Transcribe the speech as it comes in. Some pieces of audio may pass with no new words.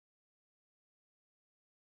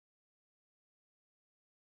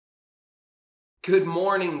Good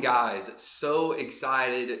morning, guys. So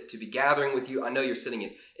excited to be gathering with you. I know you're sitting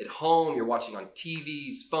at home, you're watching on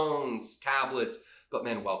TVs, phones, tablets, but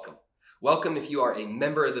man, welcome. Welcome if you are a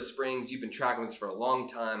member of the Springs, you've been tracking this for a long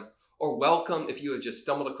time, or welcome if you have just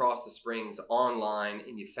stumbled across the Springs online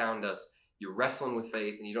and you found us, you're wrestling with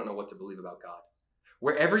faith and you don't know what to believe about God.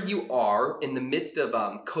 Wherever you are in the midst of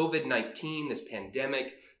COVID-19, this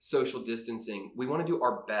pandemic, social distancing, we want to do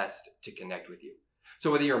our best to connect with you. So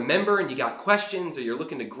whether you're a member and you got questions, or you're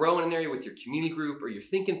looking to grow in an area with your community group, or you're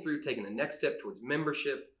thinking through taking the next step towards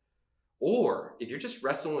membership, or if you're just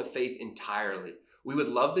wrestling with faith entirely, we would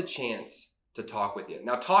love the chance to talk with you.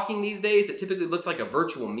 Now, talking these days, it typically looks like a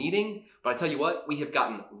virtual meeting, but I tell you what, we have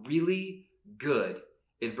gotten really good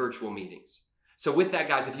at virtual meetings. So with that,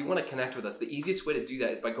 guys, if you want to connect with us, the easiest way to do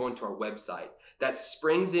that is by going to our website. That's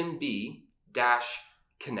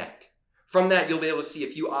SpringsMB-Connect. From that, you'll be able to see a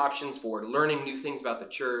few options for learning new things about the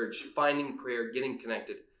church, finding prayer, getting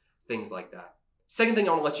connected, things like that. Second thing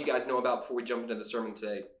I want to let you guys know about before we jump into the sermon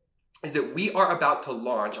today is that we are about to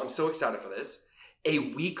launch, I'm so excited for this, a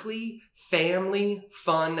weekly family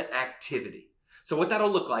fun activity. So what that'll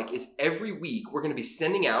look like is every week we're going to be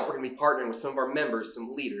partnering with some of our members,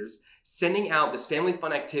 some leaders, sending out this family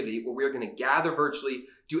fun activity where we're going to gather virtually,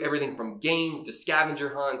 do everything from games to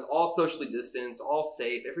scavenger hunts, all socially distanced, all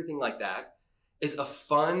safe, everything like that, is a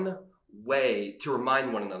fun way to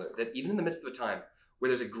remind one another that even in the midst of a time where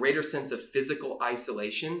there's a greater sense of physical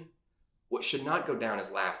isolation, what should not go down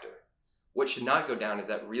is laughter. What should not go down is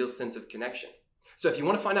that real sense of connection. So if you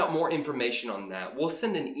want to find out more information on that, we'll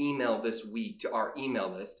send an email this week to our email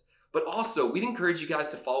list. But also, we'd encourage you guys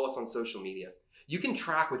to follow us on social media. You can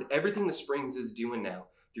track with everything the Springs is doing now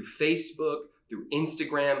through Facebook, through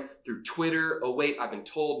Instagram, through Twitter. Oh wait, I've been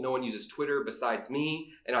told no one uses Twitter besides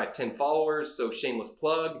me, and I have 10 followers, so shameless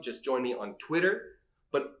plug, just join me on Twitter.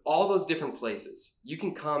 But all those different places, you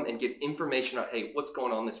can come and get information on, hey, what's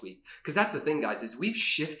going on this week? Because that's the thing, guys, is we've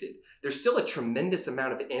shifted. There's still a tremendous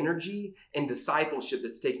amount of energy and discipleship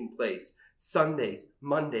that's taking place. Sundays,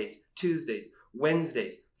 Mondays, Tuesdays,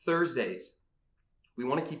 Wednesdays, Thursdays. We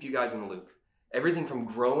want to keep you guys in the loop. Everything from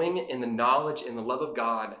growing in the knowledge and the love of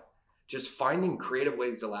God, just finding creative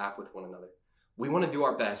ways to laugh with one another. We want to do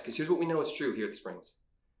our best, because here's what we know is true here at the Springs.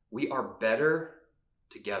 We are better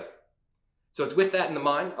together. So it's with that in the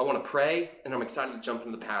mind, I want to pray, and I'm excited to jump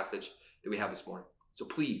into the passage that we have this morning. So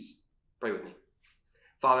please, pray with me.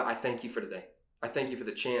 Father, I thank you for today. I thank you for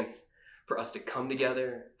the chance for us to come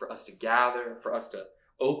together, for us to gather, for us to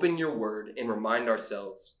open your word and remind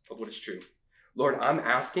ourselves of what is true. Lord, I'm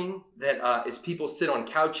asking that as people sit on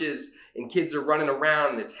couches and kids are running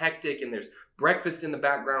around and it's hectic and there's breakfast in the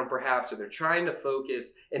background perhaps, or they're trying to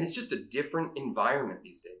focus and it's just a different environment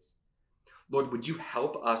these days. Lord, would you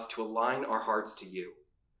help us to align our hearts to you?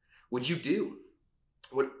 Would you do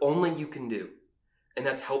what only you can do? And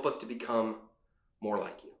that's help us to become more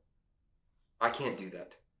like you. I can't do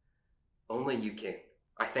that. Only you can.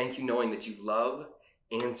 I thank you knowing that you love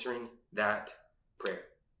answering that prayer.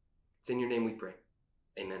 It's in your name we pray.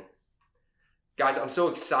 Amen. Guys, I'm so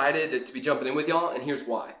excited to be jumping in with y'all, and here's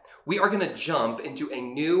why. We are going to jump into a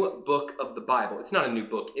new book of the Bible. It's not a new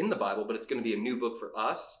book in the Bible, but it's going to be a new book for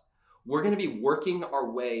us. We're going to be working our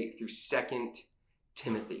way through 2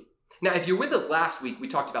 Timothy. Now, if you're with us last week, we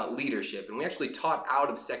talked about leadership, and we actually taught out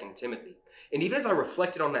of 2 Timothy. And even as I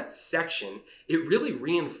reflected on that section, it really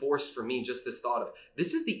reinforced for me just this thought of,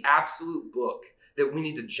 this is the absolute book that we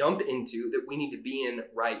need to jump into, that we need to be in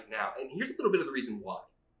right now. And here's a little bit of the reason why.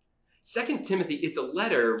 2 Timothy, it's a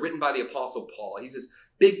letter written by the Apostle Paul. He's this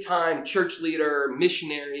big-time church leader,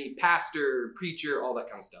 missionary, pastor, preacher, all that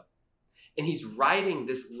kind of stuff. And he's writing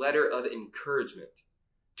this letter of encouragement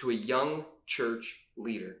to a young church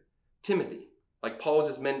leader, Timothy. Like Paul was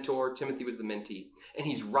his mentor, Timothy was the mentee. And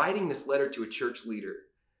he's writing this letter to a church leader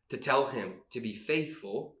to tell him to be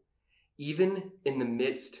faithful even in the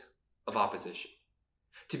midst of opposition.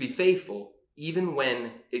 To be faithful even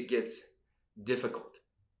when it gets difficult.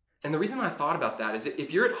 And the reason I thought about that is that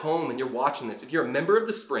if you're at home and you're watching this, if you're a member of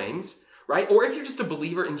the Springs, right? Or if you're just a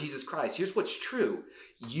believer in Jesus Christ, here's what's true.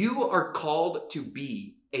 You are called to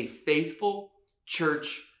be a faithful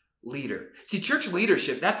church leader. See, church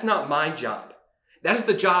leadership, that's not my job. That is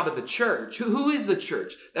the job of the church. Who is the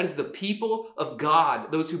church? That is the people of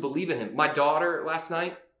God, those who believe in him. My daughter last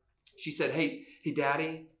night, she said, hey,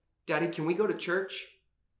 Daddy, can we go to church?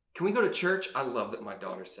 Can we go to church? I love that my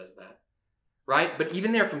daughter says that, right? But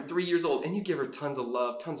even there from 3 years old, and you give her tons of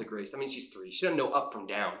love, tons of grace. I mean, she's 3. She doesn't know up from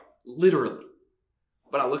down, literally.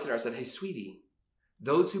 But I looked at her, I said, hey, sweetie,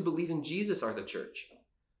 those who believe in Jesus are the church.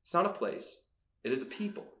 It's not a place. It is a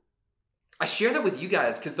people. I share that with you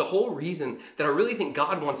guys because the whole reason that I really think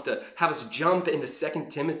God wants to have us jump into 2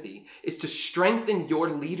 Timothy is to strengthen your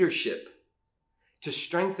leadership, to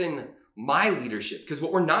strengthen my leadership. Because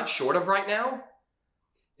what we're not short of right now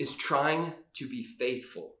is trying to be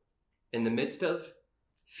faithful in the midst of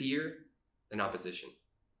fear and opposition.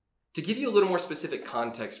 To give you a little more specific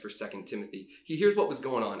context for 2 Timothy, here's what was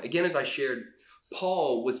going on. Again, as I shared,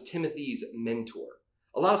 Paul was Timothy's mentor.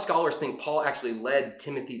 A lot of scholars think Paul actually led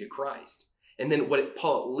Timothy to Christ. And then what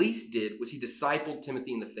Paul at least did was he discipled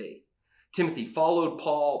Timothy in the faith. Timothy followed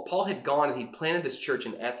Paul. Paul had gone and he planted this church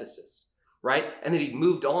in Ephesus, right? And then he'd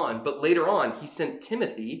moved on. But later on, he sent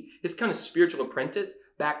Timothy, his kind of spiritual apprentice,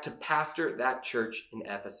 back to pastor that church in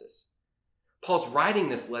Ephesus. Paul's writing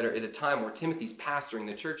this letter at a time where Timothy's pastoring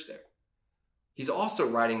the church there. He's also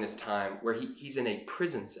writing this time where he's in a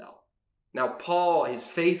prison cell. Now, Paul, his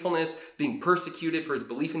faithfulness, being persecuted for his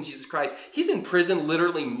belief in Jesus Christ, he's in prison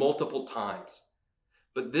literally multiple times.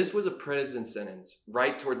 But this was a prison sentence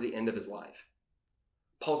right towards the end of his life.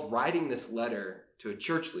 Paul's writing this letter to a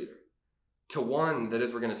church leader, to one that,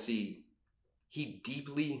 as we're going to see, he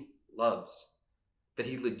deeply loves, that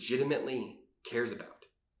he legitimately cares about.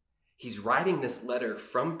 He's writing this letter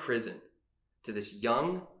from prison to this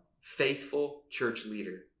young, faithful church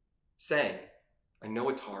leader, saying, I know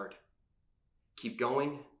it's hard. Keep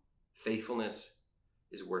going. Faithfulness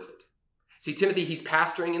is worth it. See, Timothy, he's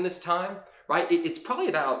pastoring in this time, right? It's probably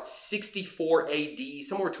about 64 AD,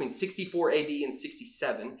 somewhere between 64 AD and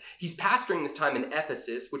 67. He's pastoring this time in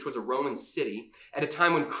Ephesus, which was a Roman city, at a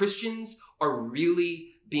time when Christians are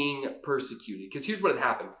really being persecuted. Because here's what had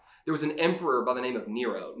happened. There was an emperor by the name of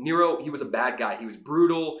Nero. Nero, he was a bad guy. He was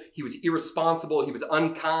brutal. He was irresponsible. He was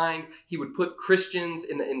unkind. He would put Christians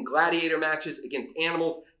in gladiator matches against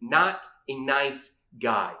animals. Not a nice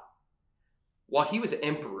guy. While he was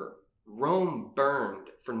emperor, Rome burned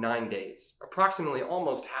for 9 days. Approximately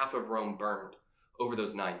almost half of Rome burned over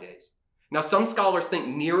those 9 days. Now, some scholars think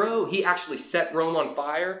Nero, he actually set Rome on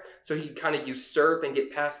fire so he could kind of usurp and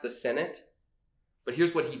get past the Senate. But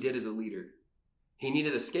here's what he did as a leader. He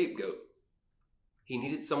needed a scapegoat. He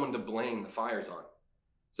needed someone to blame the fires on.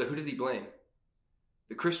 So who did he blame?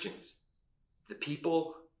 The Christians, the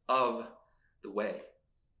people of the way.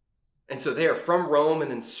 And so there, from Rome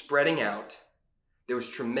and then spreading out, there was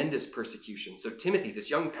tremendous persecution. So Timothy,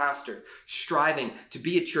 this young pastor, striving to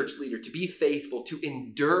be a church leader, to be faithful, to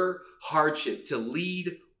endure hardship, to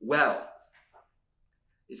lead well,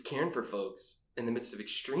 is caring for folks in the midst of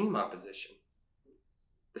extreme opposition.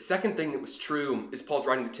 The second thing that was true is Paul's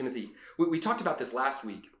writing to Timothy. We talked about this last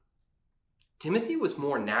week. Timothy was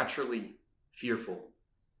more naturally fearful.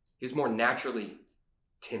 He was more naturally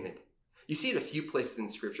timid. You see it a few places in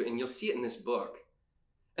Scripture, and you'll see it in this book.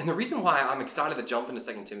 And the reason why I'm excited to jump into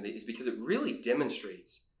 2 Timothy is because it really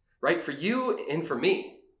demonstrates, right, for you and for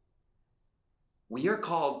me, we are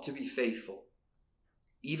called to be faithful,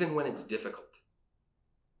 even when it's difficult.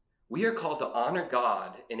 We are called to honor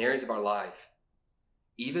God in areas of our life,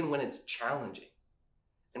 even when it's challenging.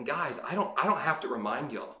 And guys, I don't have to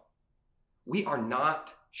remind y'all, we are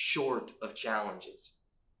not short of challenges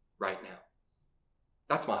right now.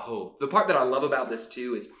 That's my hope. The part that I love about this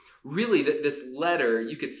too is really that this letter,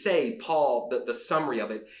 you could say, Paul, the summary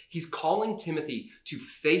of it, he's calling Timothy to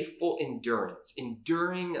faithful endurance,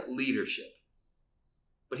 enduring leadership.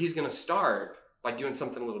 But he's going to start by doing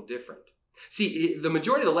something a little different. See, the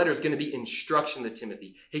majority of the letter is going to be instruction to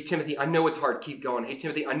Timothy. Hey, Timothy, I know it's hard. Keep going. Hey,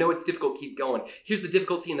 Timothy, I know it's difficult. Keep going. Here's the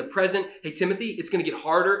difficulty in the present. Hey, Timothy, it's going to get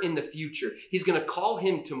harder in the future. He's going to call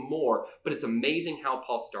him to more, but it's amazing how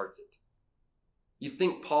Paul starts it. You'd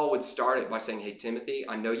think Paul would start it by saying, hey, Timothy,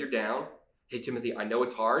 I know you're down. Hey, Timothy, I know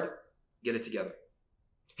it's hard. Get it together.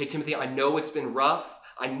 Hey, Timothy, I know it's been rough.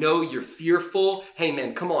 I know you're fearful. Hey,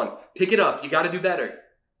 man, come on. Pick it up. You got to do better.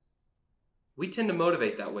 We tend to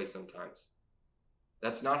motivate that way sometimes.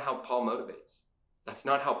 That's not how Paul motivates. That's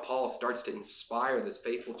not how Paul starts to inspire this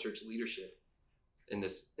faithful church leadership in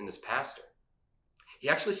this pastor. He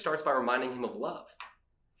actually starts by reminding him of love.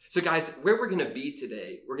 So guys, where we're going to be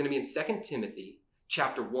today, we're going to be in 2 Timothy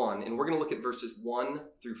chapter 1, and we're going to look at verses 1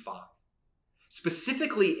 through 5.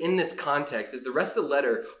 Specifically in this context, as the rest of the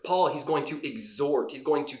letter, Paul, he's going to exhort, he's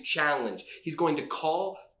going to challenge, he's going to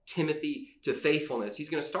call Timothy to faithfulness. He's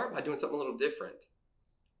going to start by doing something a little different.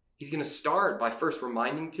 He's going to start by first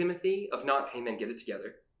reminding Timothy of not, hey man, get it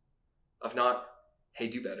together. Of not, hey,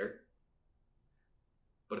 do better.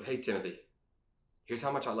 But of, hey, Timothy, here's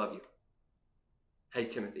how much I love you. Hey,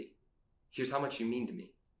 Timothy, here's how much you mean to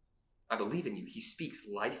me. I believe in you. He speaks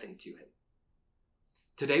life into him.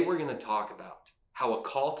 Today we're going to talk about how a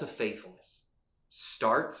call to faithfulness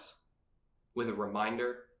starts with a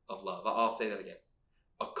reminder of love. I'll say that again.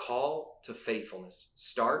 A call to faithfulness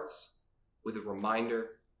starts with a reminder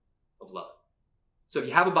of love. So if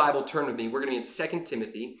you have a Bible, turn with me. We're going to be in 2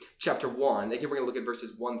 Timothy chapter 1. Again, we're going to look at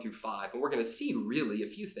verses 1 through 5, and we're going to see really a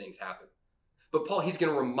few things happen. But Paul, he's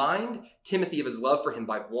going to remind Timothy of his love for him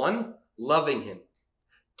by 1, loving him.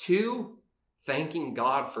 2, thanking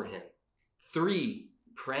God for him. 3,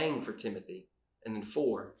 praying for Timothy. And then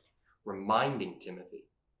 4, reminding Timothy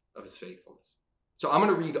of his faithfulness. So I'm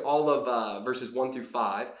going to read all of verses 1 through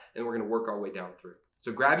 5, and we're going to work our way down through.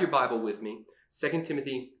 So grab your Bible with me. 2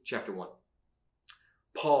 Timothy chapter 1.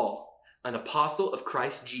 Paul, an apostle of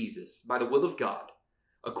Christ Jesus, by the will of God,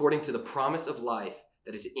 according to the promise of life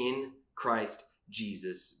that is in Christ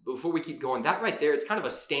Jesus. Before we keep going, that right there, it's kind of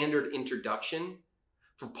a standard introduction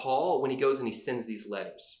for Paul when he goes and he sends these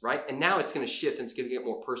letters, right? And now it's going to shift and it's going to get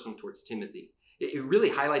more personal towards Timothy. It really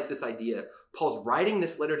highlights this idea. Paul's writing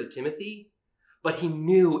this letter to Timothy, but he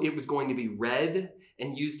knew it was going to be read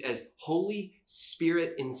and used as Holy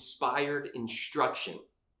Spirit inspired instruction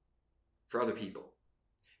for other people.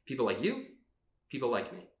 People like you, people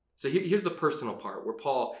like me. So here's the personal part where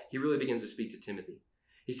Paul, he really begins to speak to Timothy.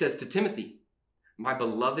 He says to Timothy, my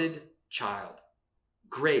beloved child,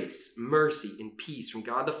 grace, mercy, and peace from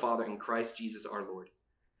God the Father and Christ Jesus our Lord.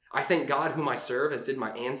 I thank God whom I serve, as did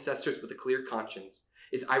my ancestors with a clear conscience,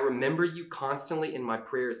 as I remember you constantly in my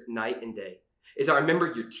prayers night and day. As I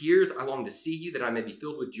remember your tears, I long to see you that I may be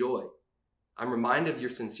filled with joy. I'm reminded of your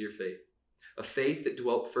sincere faith, a faith that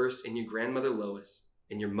dwelt first in your grandmother Lois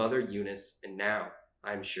and your mother Eunice, and now,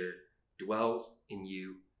 I'm sure, dwells in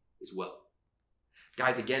you as well.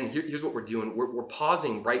 Guys, again, here's what we're doing. We're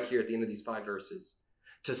pausing right here at the end of these 5 verses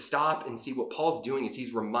to stop and see what Paul's doing is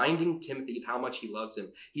he's reminding Timothy of how much he loves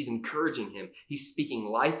him. He's encouraging him. He's speaking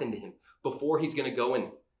life into him before he's going to go and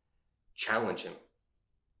challenge him,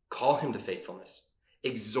 call him to faithfulness,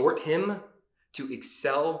 exhort him to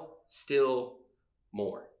excel still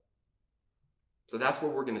more. So that's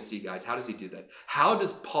what we're going to see, guys. How does he do that? How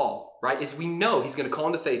does Paul, right, as we know he's going to call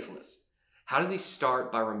him to faithfulness, how does he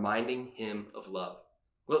start by reminding him of love?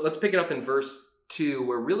 Well, let's pick it up in verse 2,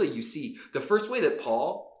 where really you see the first way that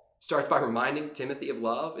Paul starts by reminding Timothy of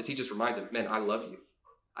love is he just reminds him, man, I love you.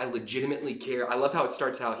 I legitimately care. I love how it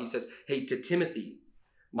starts out. He says, hey, to Timothy,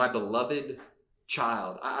 my beloved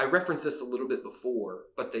child. I referenced this a little bit before,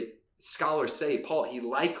 but the scholars say Paul, he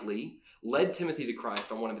likely led Timothy to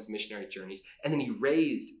Christ on one of his missionary journeys, and then he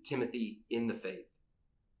raised Timothy in the faith.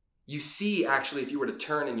 You see, actually, if you were to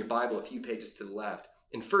turn in your Bible a few pages to the left,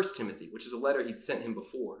 in 1 Timothy, which is a letter he'd sent him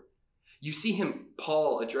before, you see him,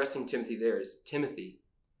 Paul, addressing Timothy there as Timothy,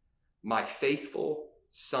 my faithful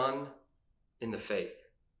son in the faith.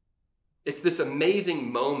 It's this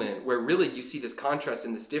amazing moment where really you see this contrast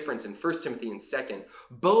and this difference in 1 Timothy and 2.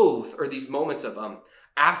 Both are these moments of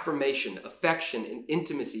affirmation, affection, and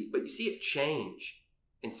intimacy, but you see it change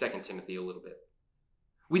in 2 Timothy a little bit.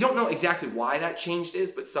 We don't know exactly why that changed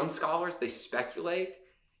is, but some scholars, they speculate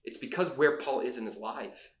it's because where Paul is in his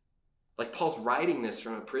life. Like Paul's writing this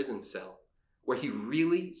from a prison cell where he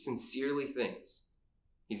really sincerely thinks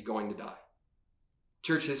he's going to die.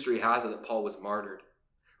 Church history has it that Paul was martyred,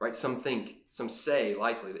 right? Some say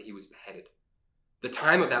likely that he was beheaded. The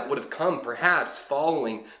time of that would have come perhaps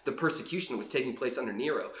following the persecution that was taking place under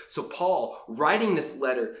Nero. So Paul, writing this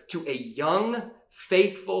letter to a young,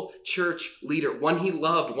 faithful church leader, one he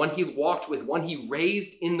loved, one he walked with, one he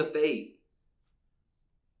raised in the faith,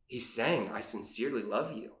 he's saying, I sincerely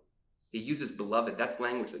love you. He uses beloved. That's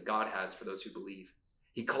language that God has for those who believe.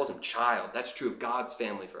 He calls him child. That's true of God's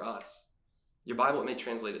family for us. Your Bible, it may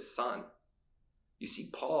translate as son. You see,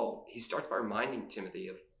 Paul, he starts by reminding Timothy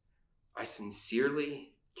of, I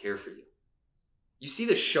sincerely care for you. You see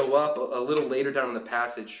this show up a little later down in the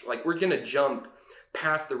passage. Like we're going to jump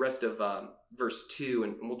past the rest of verse 2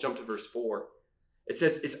 and we'll jump to verse 4. It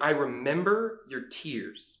says, as I remember your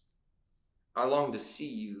tears, I long to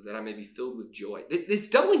see you that I may be filled with joy. It's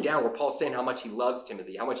doubling down where Paul's saying how much he loves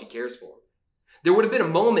Timothy, how much he cares for him. There would have been a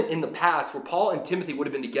moment in the past where Paul and Timothy would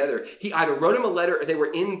have been together. He either wrote him a letter or they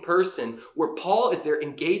were in person, where Paul is there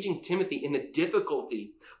engaging Timothy in the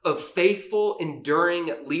difficulty of faithful,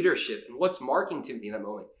 enduring leadership. And what's marking Timothy in that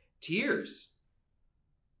moment? Tears.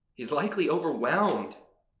 He's likely overwhelmed.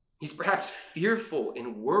 He's perhaps fearful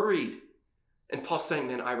and worried. And Paul's saying,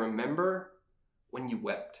 man, I remember when you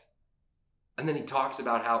wept. And then he talks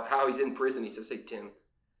about how he's in prison. He says, hey, Tim,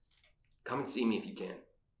 come and see me if you can.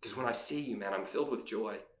 Because when I see you, man, I'm filled with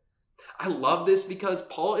joy. I love this because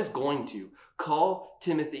Paul is going to call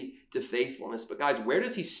Timothy to faithfulness. But guys, where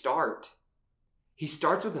does he start? He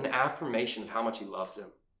starts with an affirmation of how much he loves him.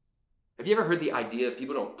 Have you ever heard the idea of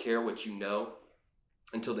people don't care what you know?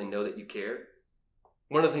 until they know that you care.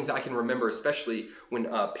 One of the things I can remember, especially when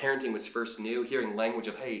parenting was first new, hearing language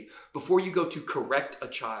of, hey, before you go to correct a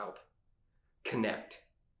child, connect.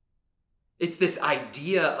 It's this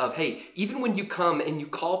idea of, hey, even when you come and you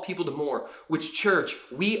call people to more, which church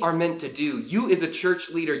we are meant to do, you as a church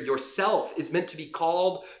leader yourself is meant to be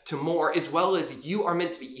called to more, as well as you are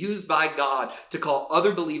meant to be used by God to call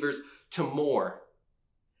other believers to more.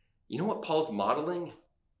 You know what Paul's modeling?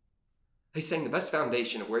 He's saying the best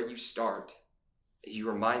foundation of where you start is you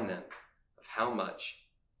remind them of how much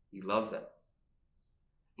you love them.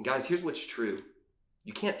 And guys, here's what's true.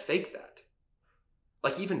 You can't fake that.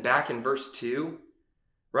 Like even back in verse 2,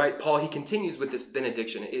 right? Paul, he continues with this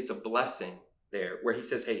benediction. It's a blessing there where he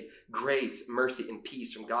says, hey, grace, mercy, and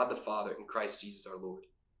peace from God the Father and Christ Jesus our Lord.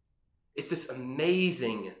 It's this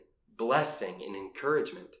amazing blessing and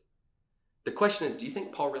encouragement. The question is, do you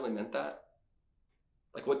think Paul really meant that?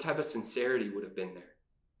 Like what type of sincerity would have been there?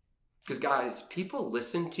 Because guys, people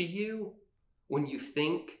listen to you when they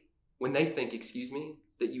think,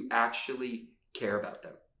 that you actually care about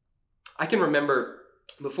them. I can remember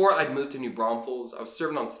before I'd moved to New Braunfels, I was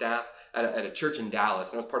serving on staff at a church in Dallas,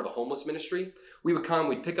 and I was part of the homeless ministry. We would come,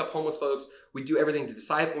 we'd pick up homeless folks, we'd do everything to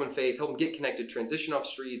disciple in faith, help them get connected, transition off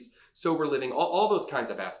streets, sober living, all those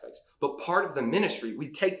kinds of aspects. But part of the ministry,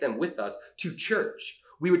 we'd take them with us to church.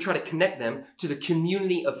 We would try to connect them to the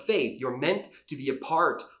community of faith. You're meant to be a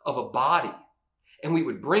part of a body. And we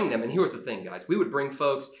would bring them, and here was the thing, guys. We would bring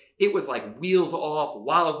folks, it was like wheels off,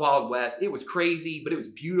 wild, wild west. It was crazy, but it was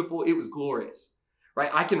beautiful. It was glorious,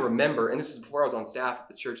 right? I can remember, and this is before I was on staff at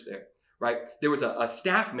the church there, right? There was a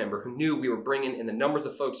staff member who knew we were bringing, and the numbers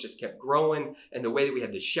of folks just kept growing, and the way that we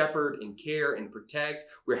had to shepherd and care and protect,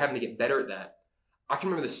 we were having to get better at that. I can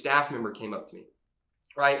remember the staff member came up to me,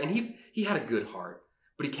 right? And he had a good heart,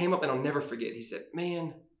 but he came up, and I'll never forget. He said,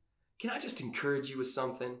 man, can I just encourage you with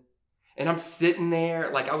something? And I'm sitting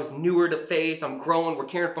there, like I was newer to faith. I'm growing. We're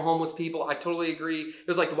caring for homeless people. I totally agree. It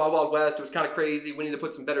was like the Wild Wild West. It was kind of crazy. We need to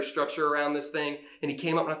put some better structure around this thing. And he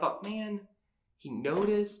came up and I thought, man, he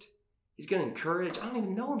noticed. He's going to encourage. I don't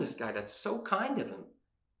even know this guy. That's so kind of him.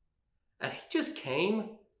 And he just came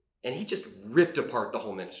and he just ripped apart the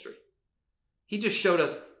whole ministry. He just showed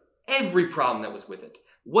us every problem that was with it.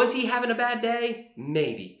 Was he having a bad day?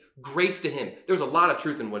 Maybe. Grace to him. There was a lot of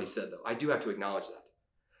truth in what he said, though. I do have to acknowledge that.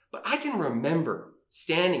 But I can remember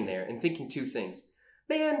standing there and thinking two things.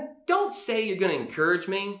 Man, don't say you're going to encourage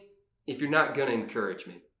me if you're not going to encourage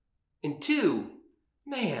me. And two,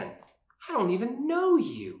 man, I don't even know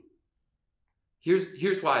you.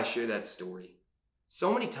 Here's why I share that story.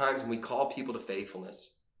 So many times when we call people to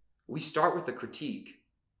faithfulness, we start with the critique.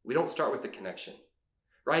 We don't start with the connection,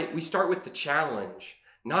 right? We start with the challenge,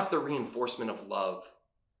 not the reinforcement of love.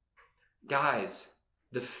 Guys,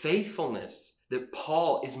 the faithfulness that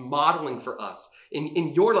Paul is modeling for us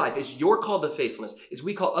in your life, as you're called to faithfulness, as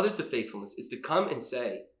we call others to faithfulness, is to come and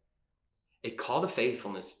say, a call to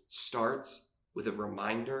faithfulness starts with a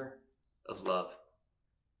reminder of love.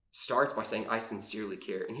 Starts by saying, I sincerely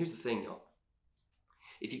care. And here's the thing, y'all.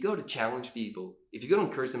 If you go to challenge people, if you go to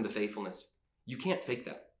encourage them to faithfulness, you can't fake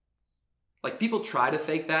that. Like people try to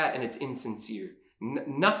fake that and it's insincere.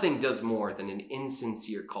 Nothing does more than an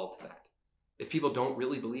insincere call to that. If people don't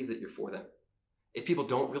really believe that you're for them, if people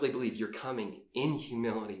don't really believe you're coming in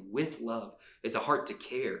humility with love, it's a heart to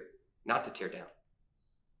care, not to tear down.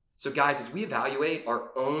 So guys, as we evaluate our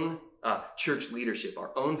own church leadership,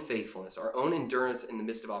 our own faithfulness, our own endurance in the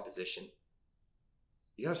midst of opposition,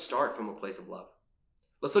 you got to start from a place of love.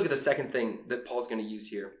 Let's look at the second thing that Paul's going to use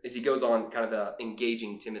here as he goes on kind of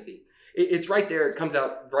engaging Timothy. It's right there. It comes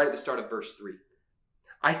out right at the start of verse 3.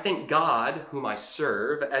 I thank God, whom I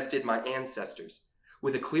serve, as did my ancestors,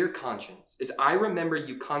 with a clear conscience, as I remember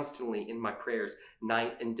you constantly in my prayers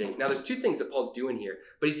night and day. Now, there's two things that Paul's doing here,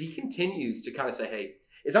 but as he continues to kind of say, hey,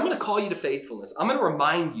 is I'm going to call you to faithfulness. I'm going to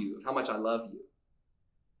remind you of how much I love you.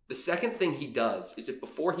 The second thing he does is that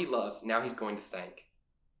before he loves, now he's going to thank.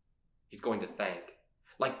 He's going to thank.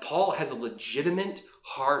 Like Paul has a legitimate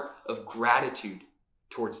heart of gratitude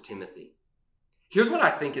towards Timothy. Here's what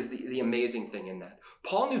I think is the amazing thing in that.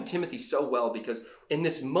 Paul knew Timothy so well because in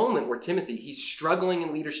this moment where Timothy, he's struggling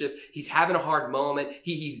in leadership, he's having a hard moment,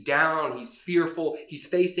 he's down, he's fearful, he's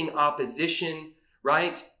facing opposition,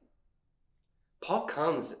 right? Paul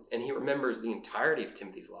comes and he remembers the entirety of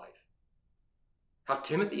Timothy's life. How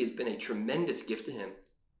Timothy has been a tremendous gift to him.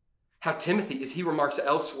 How Timothy, as he remarks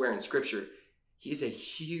elsewhere in Scripture, he is a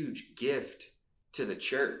huge gift to the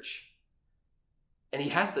church. And he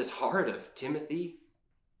has this heart of, Timothy,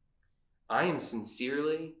 I am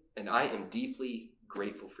sincerely and I am deeply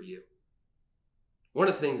grateful for you. One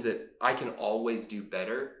of the things that I can always do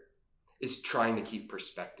better is trying to keep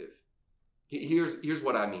perspective. Here's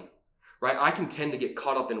what I mean, right? I can tend to get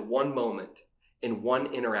caught up in one moment, in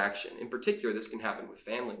one interaction. In particular, this can happen with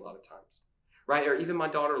family a lot of times, right? Or even my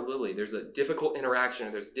daughter Lily, there's a difficult interaction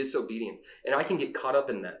or there's disobedience, and I can get caught up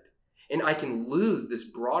in that. And I can lose this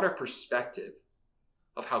broader perspective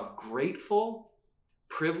of how grateful,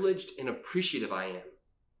 privileged, and appreciative I am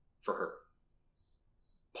for her.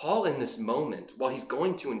 Paul, in this moment, while he's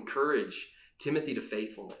going to encourage Timothy to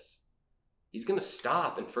faithfulness, he's going to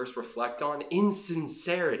stop and first reflect on, in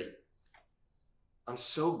sincerity, I'm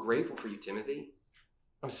so grateful for you, Timothy.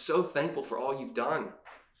 I'm so thankful for all you've done.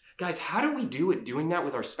 Guys, how do we do it doing that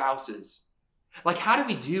with our spouses? Like, how do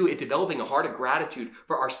we do it developing a heart of gratitude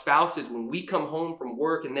for our spouses when we come home from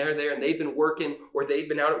work and they're there and they've been working, or they've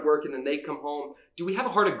been out at work and then they come home? Do we have a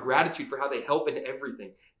heart of gratitude for how they help in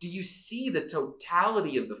everything? Do you see the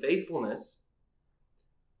totality of the faithfulness?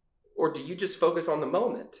 Or do you just focus on the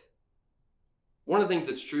moment? One of the things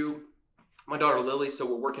that's true, my daughter Lily, so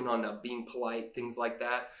we're working on being polite, things like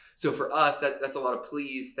that. So for us, that's a lot of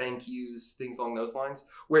please, thank yous, things along those lines,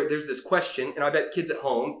 where there's this question, and I bet kids at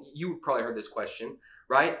home, you probably heard this question,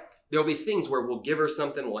 right? There'll be things where we'll give her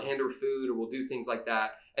something, we'll hand her food, or we'll do things like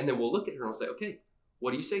that, and then we'll look at her and we'll say, okay,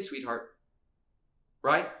 what do you say, sweetheart?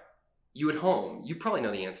 Right? You at home, you probably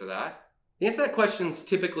know the answer to that. The answer to that question is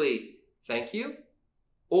typically, thank you,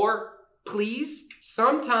 or please.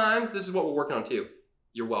 Sometimes, this is what we're working on too,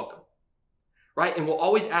 you're welcome. Right? And we'll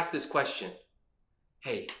always ask this question,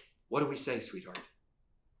 hey, what do we say, sweetheart?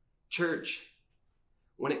 Church,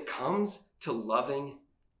 when it comes to loving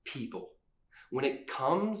people, when it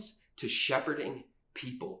comes to shepherding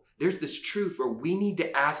people, there's this truth where we need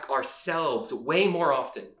to ask ourselves way more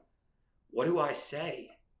often, what do I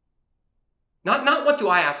say? Not what do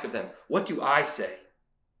I ask of them, what do I say?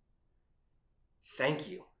 Thank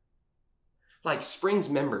you. Like Springs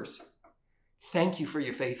members, thank you for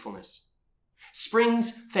your faithfulness.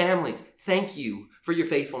 Springs families, thank you for your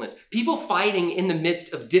faithfulness. People fighting in the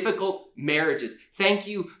midst of difficult marriages, thank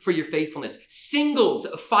you for your faithfulness. Singles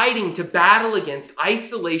fighting to battle against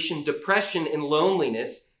isolation, depression, and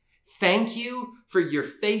loneliness, thank you for your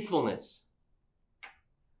faithfulness.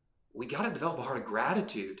 We got to develop a heart of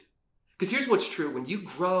gratitude. Because here's what's true. When you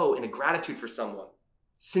grow in a gratitude for someone,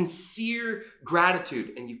 sincere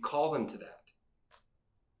gratitude, and you call them to that,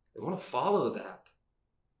 they want to follow that.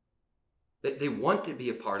 They want to be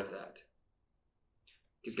a part of that.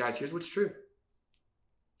 Because guys, here's what's true.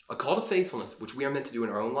 A call to faithfulness, which we are meant to do in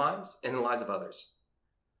our own lives and in the lives of others,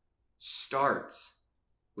 starts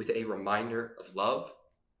with a reminder of love.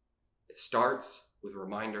 It starts with a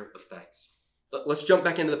reminder of thanks. Let's jump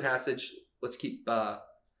back into the passage. Let's keep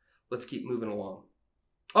moving along.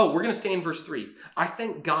 Oh, we're going to stay in verse 3. I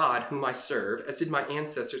thank God whom I serve, as did my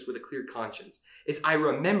ancestors with a clear conscience, as I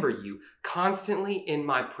remember you constantly in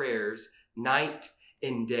my prayers, night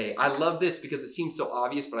and day. I love this because it seems so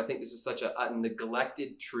obvious, but I think this is such a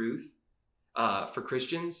neglected truth for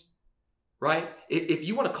Christians, right? If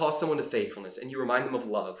you want to call someone to faithfulness and you remind them of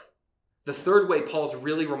love, the third way Paul's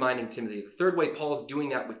really reminding Timothy, the third way Paul's doing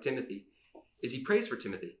that with Timothy, is he prays for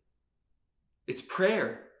Timothy. It's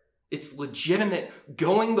prayer. It's legitimate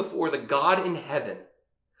going before the God in heaven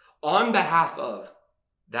on behalf of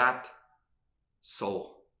that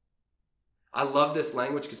soul. I love this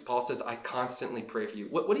language because Paul says, I constantly pray for you.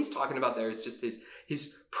 What he's talking about there is just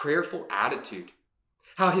his prayerful attitude.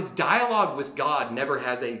 How his dialogue with God never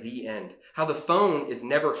has a the end. How the phone is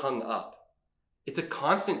never hung up. It's a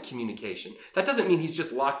constant communication. That doesn't mean he's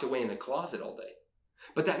just locked away in a closet all day.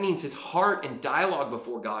 But that means his heart and dialogue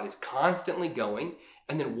before God is constantly going.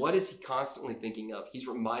 And then what is he constantly thinking of? He's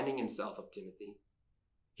reminding himself of Timothy.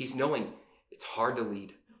 He's knowing it's hard to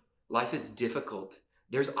lead. Life is difficult.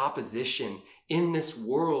 There's opposition. In this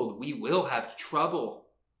world, we will have trouble.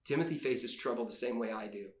 Timothy faces trouble the same way I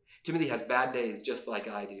do. Timothy has bad days just like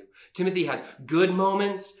I do. Timothy has good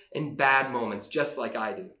moments and bad moments just like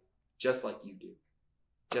I do. Just like you do.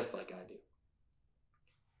 Just like I do.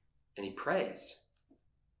 And he prays.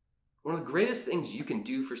 One of the greatest things you can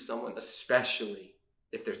do for someone, especially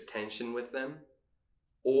if there's tension with them,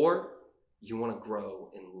 or you want to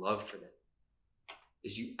grow in love for them,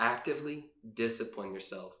 is you actively discipline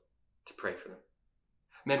yourself to pray for them.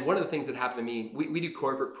 Man, one of the things that happened to me, we do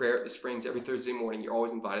corporate prayer at the Springs every Thursday morning. You're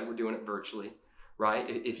always invited. We're doing it virtually, right?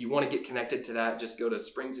 If you want to get connected to that, just go to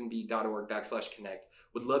springsandb.org/connect.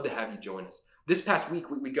 Would love to have you join us. This past week,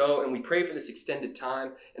 we go and we pray for this extended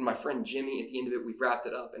time. And my friend Jimmy, at the end of it, we've wrapped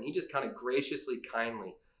it up. And he just kind of graciously,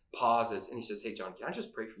 kindly pauses. And he says, hey, John, can I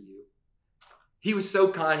just pray for you? He was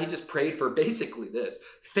so kind. He just prayed for basically this: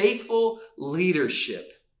 faithful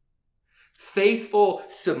leadership, faithful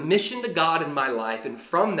submission to God in my life, and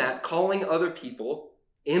from that, calling other people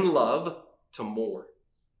in love to more.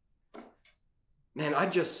 Man, I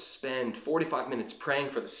just spend 45 minutes praying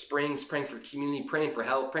for the Springs, praying for community, praying for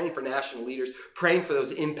health, praying for national leaders, praying for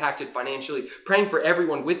those impacted financially, praying for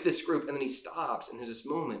everyone with this group. And then he stops and there's this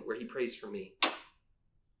moment where he prays for me.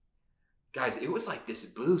 Guys, it was like this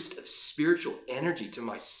boost of spiritual energy to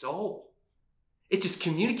my soul. It just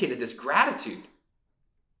communicated this gratitude.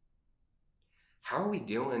 How are we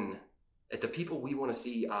doing at the people we want to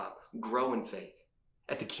see grow in faith?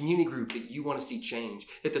 At the community group that you want to see change,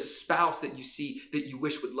 at the spouse that you see that you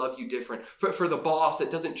wish would love you different, for the boss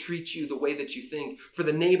that doesn't treat you the way that you think, for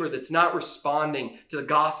the neighbor that's not responding to the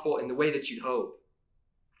gospel in the way that you'd hope.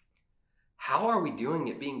 How are we doing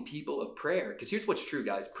at being people of prayer? Because here's what's true,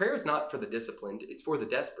 guys. Prayer is not for the disciplined, it's for the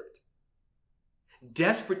desperate.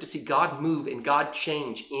 Desperate to see God move and God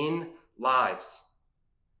change in lives.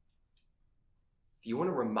 If you want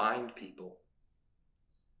to remind people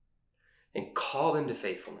and call them to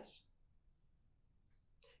faithfulness,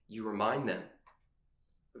 you remind them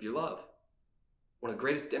of your love. One of the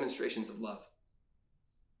greatest demonstrations of love.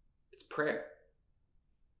 It's prayer.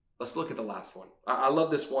 Let's look at the last one. I love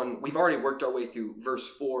this one. We've already worked our way through verse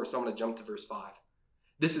 4, so I'm going to jump to verse 5.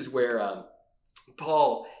 This is where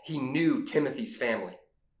Paul, he knew Timothy's family.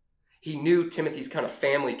 He knew Timothy's kind of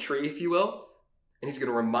family tree, if you will, and he's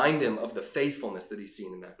going to remind him of the faithfulness that he's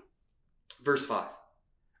seen in that. Verse 5.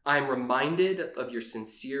 I am reminded of your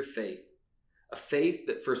sincere faith, a faith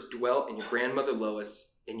that first dwelt in your grandmother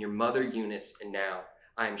Lois, in your mother Eunice, and now,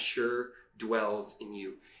 I am sure, dwells in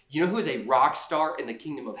you. You know who is a rock star in the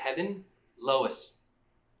kingdom of heaven? Lois.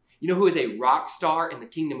 You know who is a rock star in the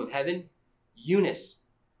kingdom of heaven? Eunice.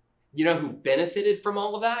 You know who benefited from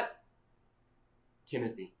all of that?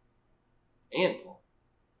 Timothy and Paul.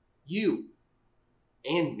 You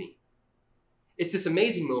and me. It's this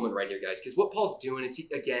amazing moment right here, guys, because what Paul's doing is,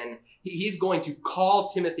 he's going to call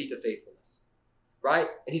Timothy to faithfulness, right?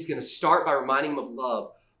 And he's going to start by reminding him of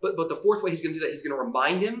love. But the fourth way he's going to do that, he's going to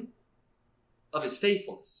remind him of his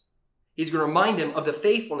faithfulness. He's going to remind him of the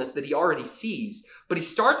faithfulness that he already sees. But he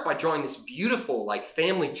starts by drawing this beautiful,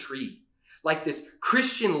 family tree, like this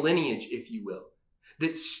Christian lineage, if you will,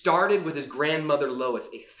 that started with his grandmother Lois,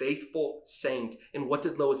 a faithful saint. And what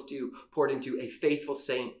did Lois do? Poured into a faithful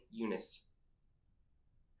saint, Eunice.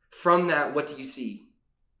 From that, what do you see?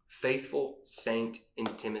 Faithful saint in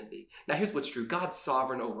Timothy. Now, here's what's true. God's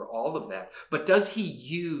sovereign over all of that. But does he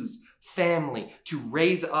use family to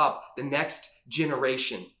raise up the next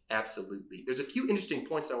generation? Absolutely. There's a few interesting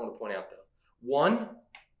points that I want to point out, though. One,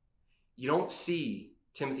 you don't see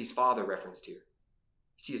Timothy's father referenced here.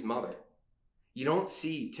 You see his mother. You don't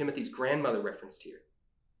see Timothy's grandmother referenced here.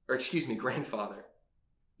 Grandfather.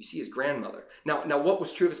 You see his grandmother. Now, what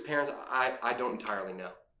was true of his parents, I don't entirely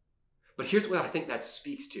know. But here's what I think that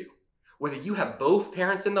speaks to. Whether you have both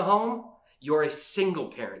parents in the home, you're a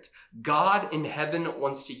single parent. God in heaven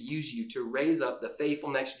wants to use you to raise up the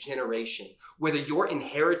faithful next generation. Whether you're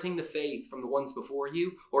inheriting the faith from the ones before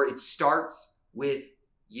you, or it starts with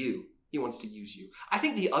you. He wants to use you. I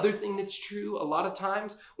think the other thing that's true a lot of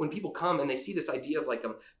times when people come and they see this idea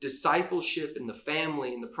of discipleship in the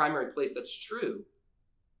family, in the primary place, that's true.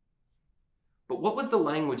 But what was the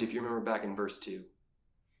language, if you remember back in verse 2?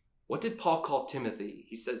 What did Paul call Timothy?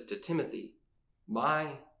 He says to Timothy,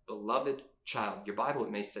 my beloved child. Your Bible,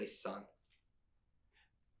 it may say son.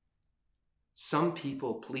 Some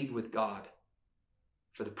people plead with God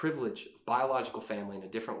for the privilege of biological family in a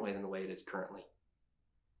different way than the way it is currently.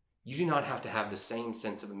 You do not have to have the same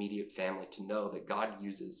sense of immediate family to know that God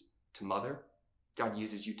uses to mother, God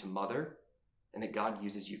uses you to mother, and that God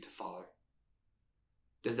uses you to father.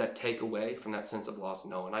 Does that take away from that sense of loss?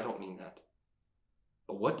 No, and I don't mean that.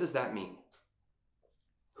 But what does that mean?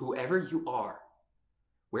 Whoever you are,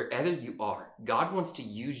 wherever you are, God wants to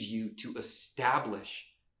use you to establish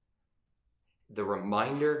the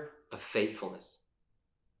reminder of faithfulness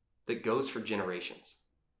that goes for generations.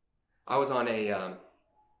 I was on a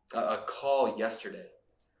call yesterday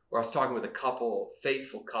where I was talking with a couple,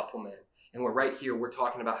 faithful couple, man. And we're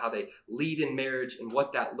talking about how they lead in marriage and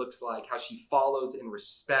what that looks like, how she follows and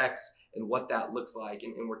respects and what that looks like.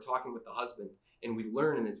 And we're talking with the husband. And we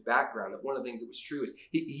learn in his background that one of the things that was true is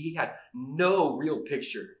he had no real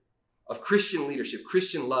picture of Christian leadership,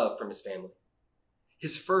 Christian love from his family.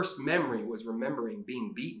 His first memory was remembering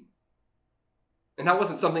being beaten. And that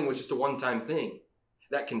wasn't something that was just a one-time thing.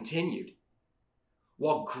 That continued.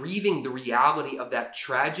 While grieving the reality of that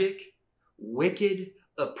tragic, wicked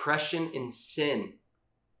oppression and sin.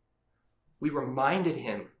 We reminded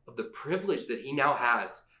him of the privilege that he now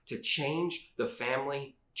has to change the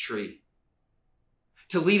family tree,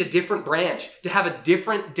 to lead a different branch, to have a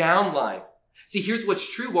different downline. See, here's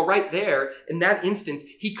what's true. Well, right there, in that instance,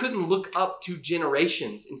 he couldn't look up 2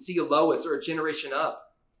 generations and see a Lois, or a generation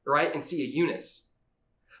up, right, and see a Eunice.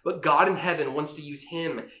 But God in heaven wants to use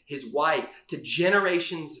him, his wife, to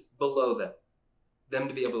generations below them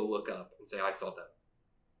to be able to look up and say, I saw them.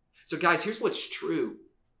 So guys, here's what's true,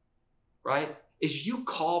 right? Is you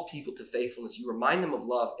call people to faithfulness, you remind them of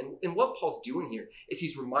love. And what Paul's doing here is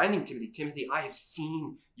he's reminding Timothy, I have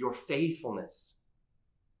seen your faithfulness.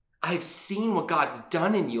 I have seen what God's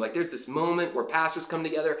done in you. Like there's this moment where pastors come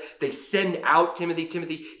together. They send out Timothy.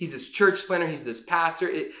 Timothy, he's this church planner. He's this pastor.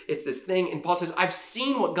 It's this thing. And Paul says, I've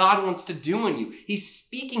seen what God wants to do in you. He's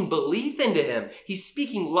speaking belief into him. He's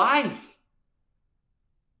speaking life.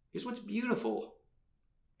 Here's what's beautiful.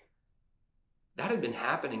 That had been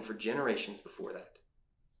happening for generations before that.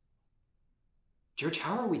 Church,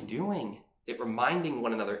 how are we doing at reminding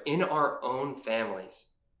one another in our own families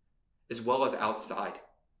as well as outside?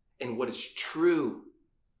 And what is true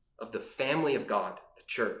of the family of God, the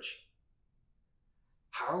church.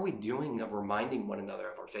 How are we doing of reminding one another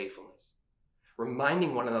of our faithfulness?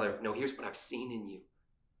 Reminding one another, no, here's what I've seen in you.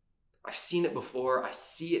 I've seen it before, I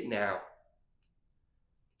see it now.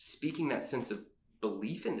 Speaking that sense of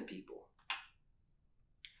belief into people.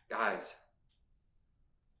 Guys,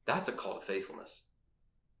 that's a call to faithfulness.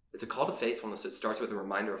 It's a call to faithfulness that starts with a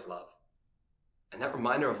reminder of love. And that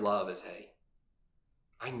reminder of love is, hey,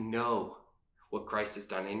 I know what Christ has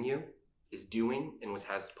done in you, is doing, and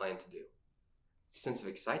has planned to do. It's a sense of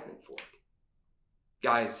excitement for it.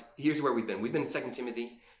 Guys, here's where we've been. We've been in 2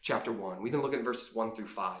 Timothy chapter 1. We've been looking at verses 1 through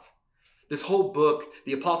 5. This whole book,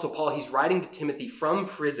 the Apostle Paul, he's writing to Timothy from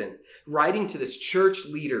prison, writing to this church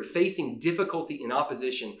leader facing difficulty and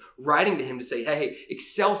opposition, writing to him to say, hey,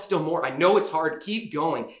 excel still more. I know it's hard. Keep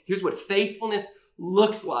going. Here's what faithfulness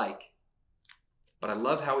looks like. But I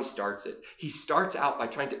love how he starts it. He starts out by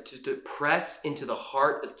trying to press into the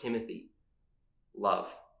heart of Timothy love.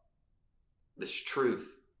 This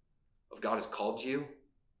truth of God has called you.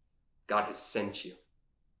 God has sent you.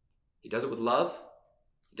 He does it with love.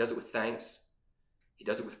 He does it with thanks. He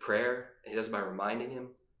does it with prayer. And he does it by reminding him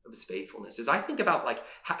of his faithfulness. As I think about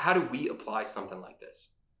how do we apply something like this?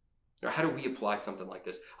 Or how do we apply something like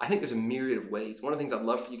this? I think there's a myriad of ways. One of the things I'd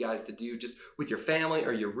love for you guys to do just with your family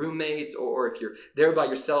or your roommates, or if you're there by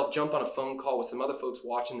yourself, jump on a phone call with some other folks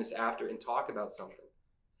watching this after and talk about something.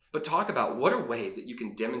 But talk about what are ways that you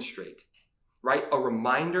can demonstrate, right? A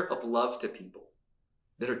reminder of love to people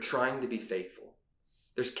that are trying to be faithful.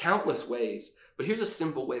 There's countless ways, but here's a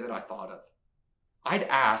simple way that I thought of. I'd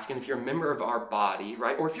ask, and if you're a member of our body,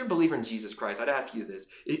 right, or if you're a believer in Jesus Christ, I'd ask you this.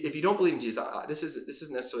 If you don't believe in Jesus, this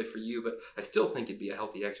isn't necessarily for you, but I still think it'd be a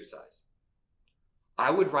healthy exercise.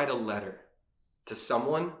 I would write a letter to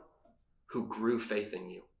someone who grew faith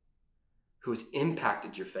in you, who has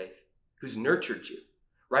impacted your faith, who's nurtured you,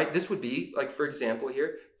 right? This would be, like, for example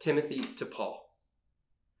here, Timothy to Paul.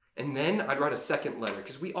 And then I'd write a second letter,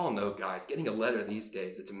 because we all know, guys, getting a letter these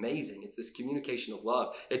days, it's amazing. It's this communication of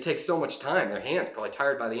love. It takes so much time. Their hands are probably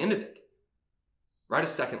tired by the end of it. Write a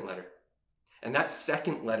second letter. And that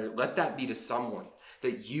second letter, let that be to someone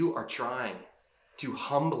that you are trying to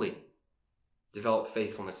humbly develop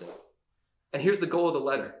faithfulness in. And here's the goal of the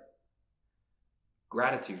letter.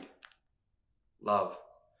 Gratitude, love,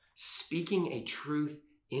 speaking a truth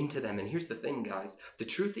into them. And here's the thing, guys. The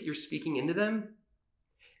truth that you're speaking into them,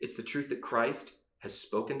 it's the truth that Christ has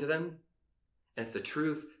spoken to them, and it's the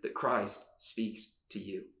truth that Christ speaks to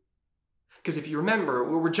you. Because if you remember,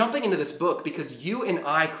 we're jumping into this book because you and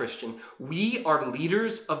I, Christian, we are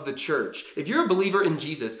leaders of the church. If you're a believer in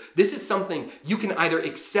Jesus, this is something you can either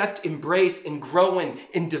accept, embrace, and grow in,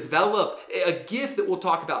 and develop a gift that we'll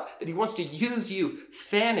talk about, that he wants to use you,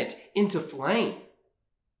 fan it into flame.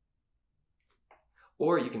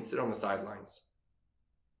 Or you can sit on the sidelines.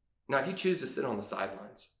 Now, if you choose to sit on the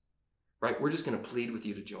sidelines, right, we're just going to plead with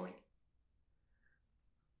you to join.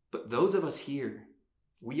 But those of us here,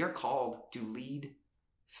 we are called to lead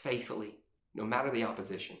faithfully, no matter the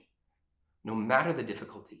opposition, no matter the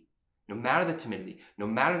difficulty, no matter the timidity, no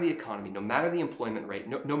matter the economy, no matter the employment rate,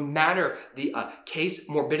 no matter the case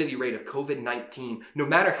morbidity rate of COVID-19, no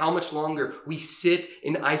matter how much longer we sit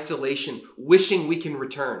in isolation, wishing we can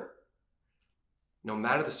return, no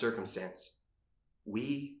matter the circumstance,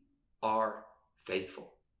 we are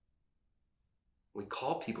faithful. We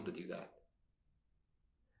call people to do that.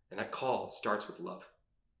 And that call starts with love.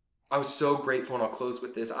 I was so grateful, and I'll close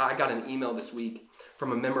with this. I got an email this week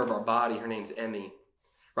from a member of our body. Her name's Emmy.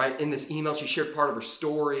 Right? In this email, she shared part of her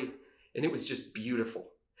story. and it was just beautiful.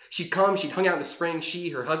 She'd come, she'd hung out in the spring, she,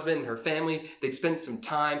 her husband, her family, they'd spent some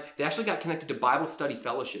time. They actually got connected to Bible Study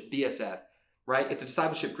Fellowship, BSF, right? It's a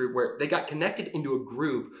discipleship group where they got connected into a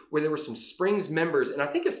group where there were some Springs members, and I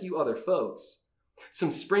think a few other folks.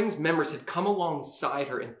 Some Springs members had come alongside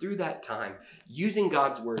her, and through that time, using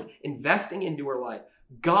God's word, investing into her life,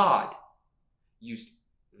 God used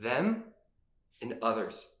them and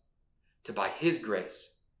others to, by his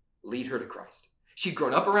grace, lead her to Christ. She'd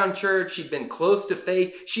grown up around church. She'd been close to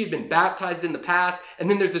faith. She had been baptized in the past. And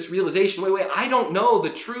then there's this realization, wait, I don't know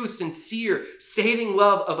the true, sincere, saving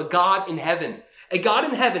love of a God in heaven. A God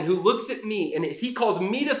in heaven who looks at me and as he calls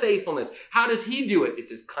me to faithfulness, how does he do it?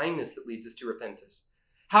 It's his kindness that leads us to repentance.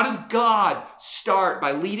 How does God start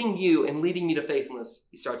by leading you and leading me to faithfulness?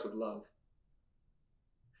 He starts with love.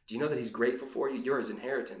 Do you know that he's grateful for you? You're his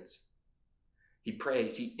inheritance. He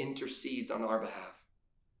prays, he intercedes on our behalf.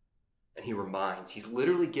 And he reminds. He's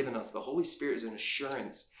literally given us the Holy Spirit as an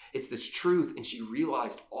assurance. It's this truth, and she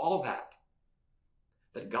realized all that.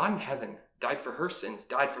 That God in heaven died for her sins,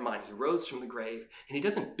 died for mine. He rose from the grave, and he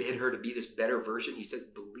doesn't bid her to be this better version. He says,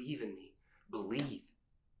 believe in me. Believe.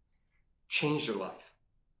 Changed her life.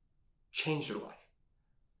 Changed her life.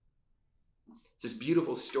 It's this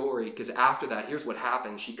beautiful story, because after that, here's what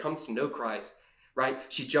happens. She comes to know Christ. Right?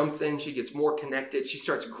 She jumps in, she gets more connected, she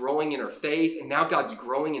starts growing in her faith, and now God's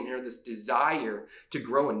growing in her this desire to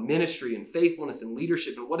grow in ministry and faithfulness and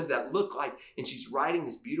leadership. And what does that look like? And she's writing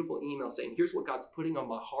this beautiful email saying, here's what God's putting on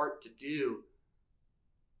my heart to do.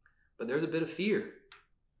 But there's a bit of fear.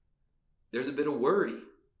 There's a bit of worry.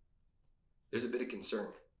 There's a bit of concern.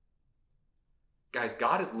 Guys,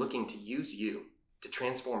 God is looking to use you to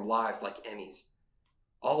transform lives like Emmy's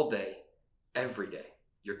all day, every day.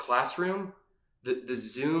 Your classroom, the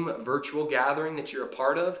Zoom virtual gathering that you're a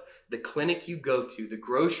part of, the clinic you go to, the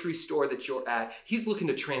grocery store that you're at. He's looking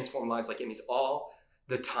to transform lives like Emmy's all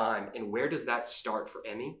the time. And where does that start for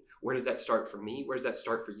Emmy? Where does that start for me? Where does that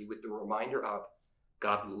start for you? With the reminder of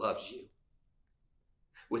God loves you.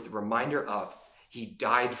 With the reminder of he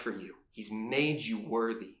died for you. He's made you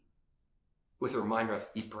worthy. With the reminder of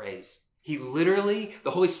he prays. He literally,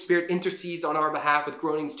 the Holy Spirit intercedes on our behalf with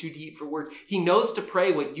groanings too deep for words. He knows to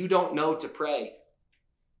pray what you don't know to pray.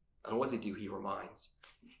 And what does he do? He reminds.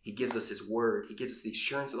 He gives us his word. He gives us the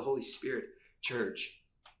assurance of the Holy Spirit. Church,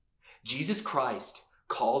 Jesus Christ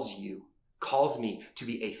calls you, calls me to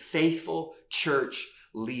be a faithful church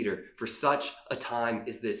leader for such a time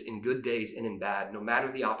as this, in good days and in bad, no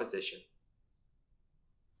matter the opposition.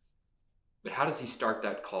 But how does he start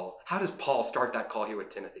that call? How does Paul start that call here with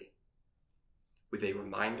Timothy? With a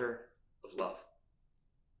reminder of love.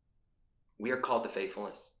 We are called to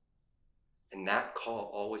faithfulness. And that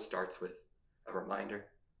call always starts with a reminder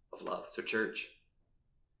of love. So church,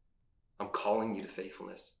 I'm calling you to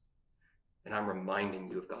faithfulness. And I'm reminding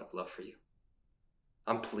you of God's love for you.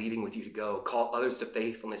 I'm pleading with you to go. Call others to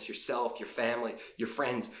faithfulness, yourself, your family, your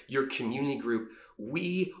friends, your community group.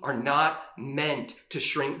 We are not meant to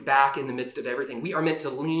shrink back in the midst of everything. We are meant to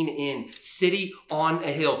lean in. City on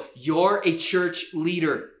a hill. You're a church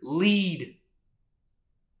leader. Lead.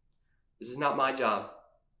 This is not my job.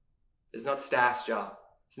 This is not staff's job.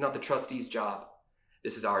 This is not the trustee's job.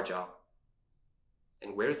 This is our job.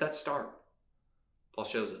 And where does that start? Paul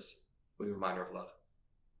shows us with a reminder of love.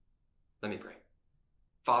 Let me pray.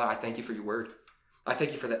 Father, I thank you for your word. I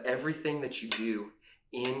thank you for everything that you do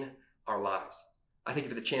in our lives. I thank you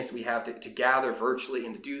for the chance that we have to gather virtually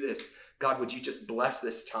and to do this. God, would you just bless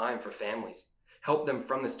this time for families? Help them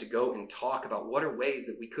from this to go and talk about what are ways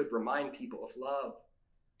that we could remind people of love.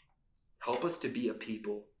 Help us to be a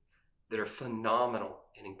people that are phenomenal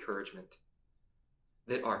in encouragement,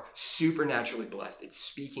 that are supernaturally blessed. It's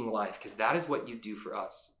speaking life, because that is what you do for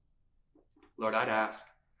us. Lord, I'd ask,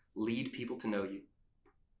 lead people to know you.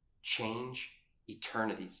 Change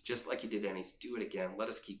eternities, just like you did Emmy's. Do it again. Let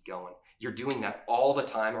us keep going. You're doing that all the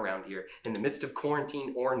time around here, in the midst of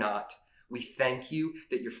quarantine or not. We thank you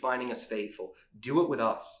that you're finding us faithful. Do it with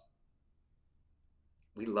us.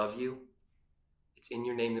 We love you. It's in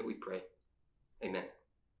your name that we pray. Amen.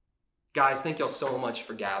 Guys, thank y'all so much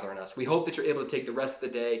for gathering us. We hope that you're able to take the rest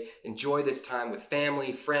of the day, enjoy this time with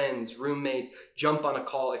family, friends, roommates, jump on a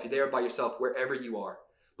call if you're there by yourself, wherever you are.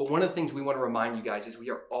 But one of the things we want to remind you guys is we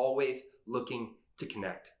are always looking to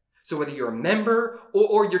connect. So whether you're a member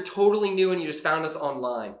or you're totally new and you just found us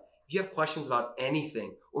online, if you have questions about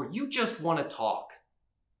anything or you just want to talk,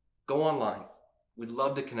 go online. We'd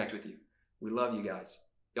love to connect with you. We love you guys.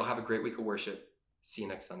 Y'all have a great week of worship. See you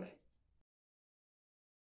next Sunday.